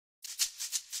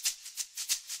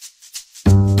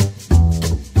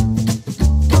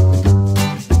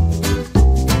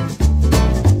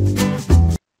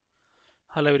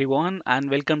Hello everyone and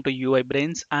welcome to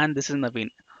UiBrains and this is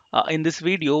Naveen. In this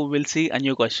video we'll see a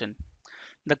new question.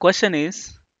 The question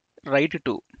is right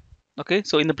to. Okay,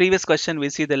 so in the previous question we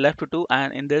see the left to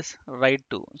and in this right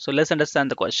to. So let's understand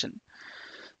the question.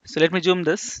 So let me zoom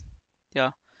this.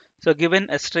 Yeah. So given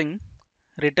a string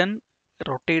written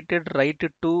rotated right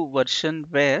to version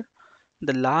where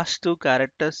the last two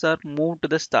characters are moved to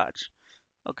the start.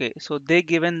 Okay, so they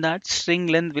given that string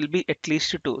length will be at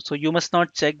least 2. So you must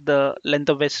not check the length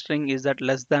of a string is that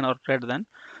less than or greater than.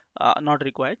 Not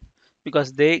required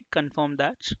because they confirm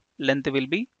that length will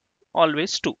be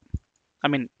always 2. I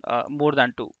mean more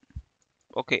than 2.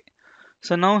 Okay,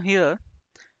 so now here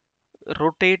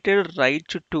rotated right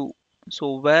to 2.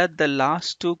 So where the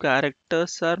last two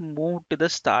characters are moved to the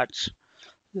start.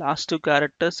 Last two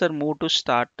characters are moved to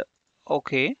start.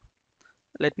 Okay,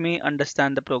 let me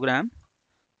understand the program.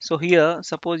 So here,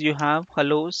 suppose you have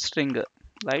hello string,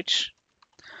 right?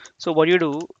 So what you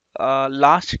do,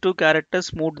 last two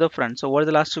characters move to the front. So what are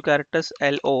the last two characters?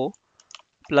 LO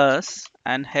plus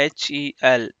and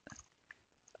HEL.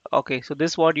 Okay, so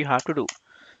this is what you have to do.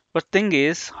 But thing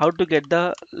is, how to get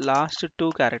the last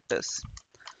two characters?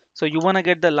 So you wanna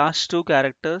get the last two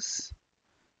characters.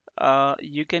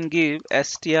 You can give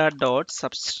str dot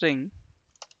substring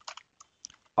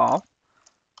of.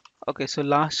 Okay, so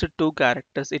last two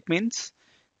characters. It means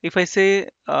if I say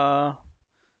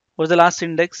what's the last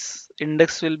index?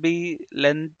 Index will be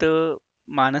length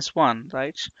minus 1,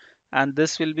 right? And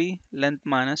this will be length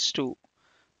minus 2.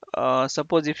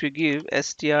 Suppose if you give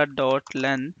str dot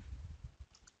length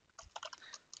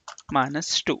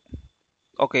minus 2.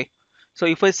 Okay. So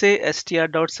if I say str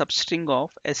dot substring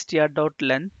of str dot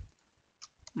length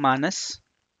minus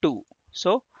 2.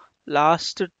 So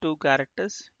last two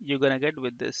characters you're gonna get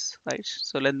with this, right?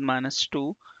 So length minus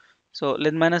 2. So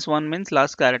length minus 1 means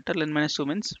last character, length minus 2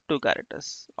 means two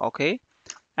characters. Okay.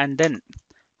 And then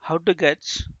how to get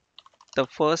the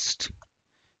first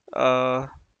uh,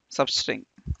 substring.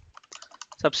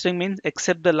 Substring means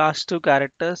except the last two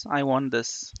characters, I want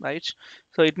this, right?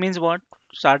 So it means what?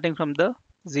 Starting from the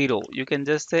 0, you can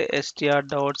just say str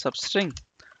dot substring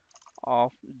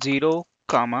of 0,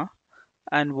 comma,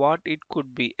 and what it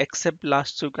could be except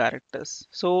last two characters.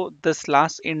 So this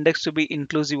last index to be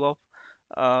inclusive of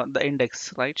the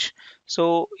index, right?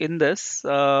 So in this,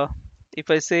 if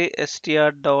I say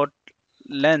str dot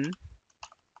length,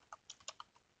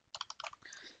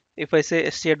 if I say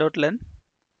str dot length,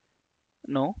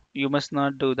 no, you must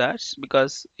not do that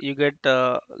because you get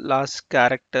last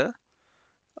character.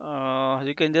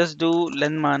 You can just do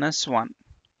len minus 1.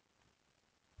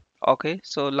 Okay,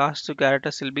 so last two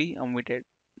characters will be omitted.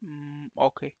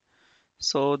 Okay,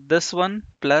 so this one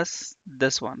plus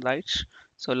this one, right?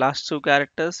 So last two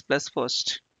characters plus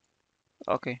first.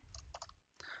 Okay,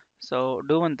 so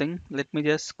do one thing. Let me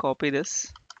just copy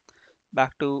this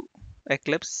back to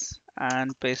Eclipse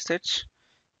and paste it.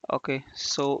 Okay,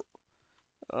 so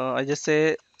I just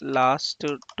say last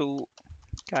two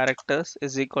characters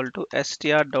is equal to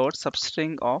str dot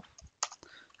substring of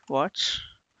what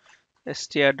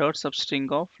str dot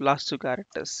substring of last two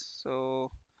characters.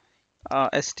 So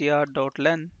str dot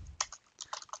len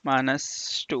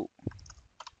minus 2,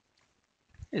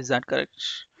 is that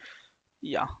correct?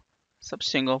 Yeah,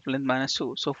 substring of length minus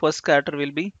 2. So first character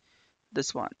will be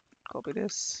this one. Copy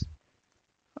this,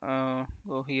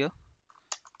 go here.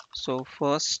 So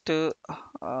first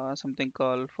something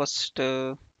called first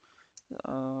half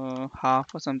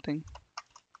or something.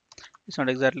 It's not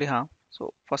exactly half.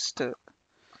 So first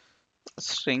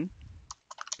string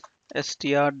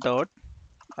str dot,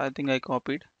 I think I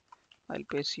copied, I'll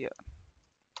paste here.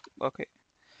 Okay,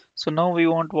 so now we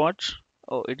want what?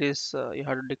 Oh, it is you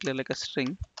have to declare like a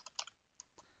string,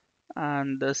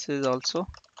 and this is also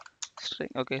string.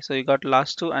 Okay, so you got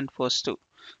last two and first two.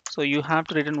 So you have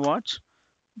to return what?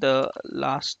 The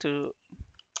last two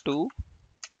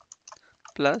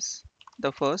plus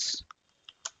the first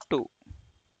two,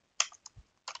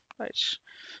 right?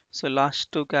 So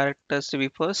last two characters to be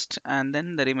first, and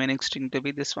then the remaining string to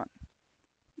be this one.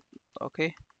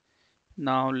 Okay,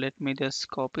 now let me just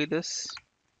copy this.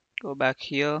 Go back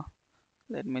here.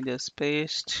 Let me just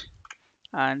paste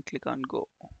and click on go.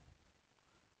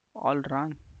 All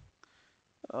wrong.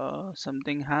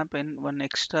 Something happened. One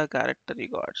extra character you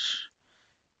got.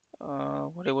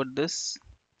 What about this?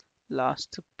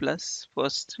 Last plus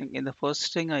first string. In the first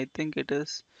string, I think it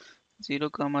is 0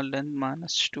 comma length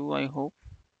minus 2. I hope.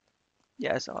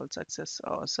 Yes, all success.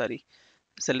 Oh, sorry.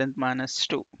 It's a length minus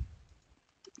 2.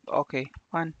 Okay,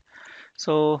 fine.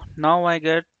 So now I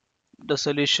get the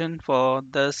solution for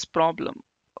this problem.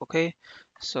 Okay.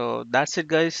 So that's it,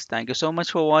 guys. Thank you so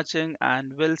much for watching,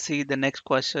 and we'll see the next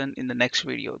question in the next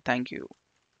video. Thank you.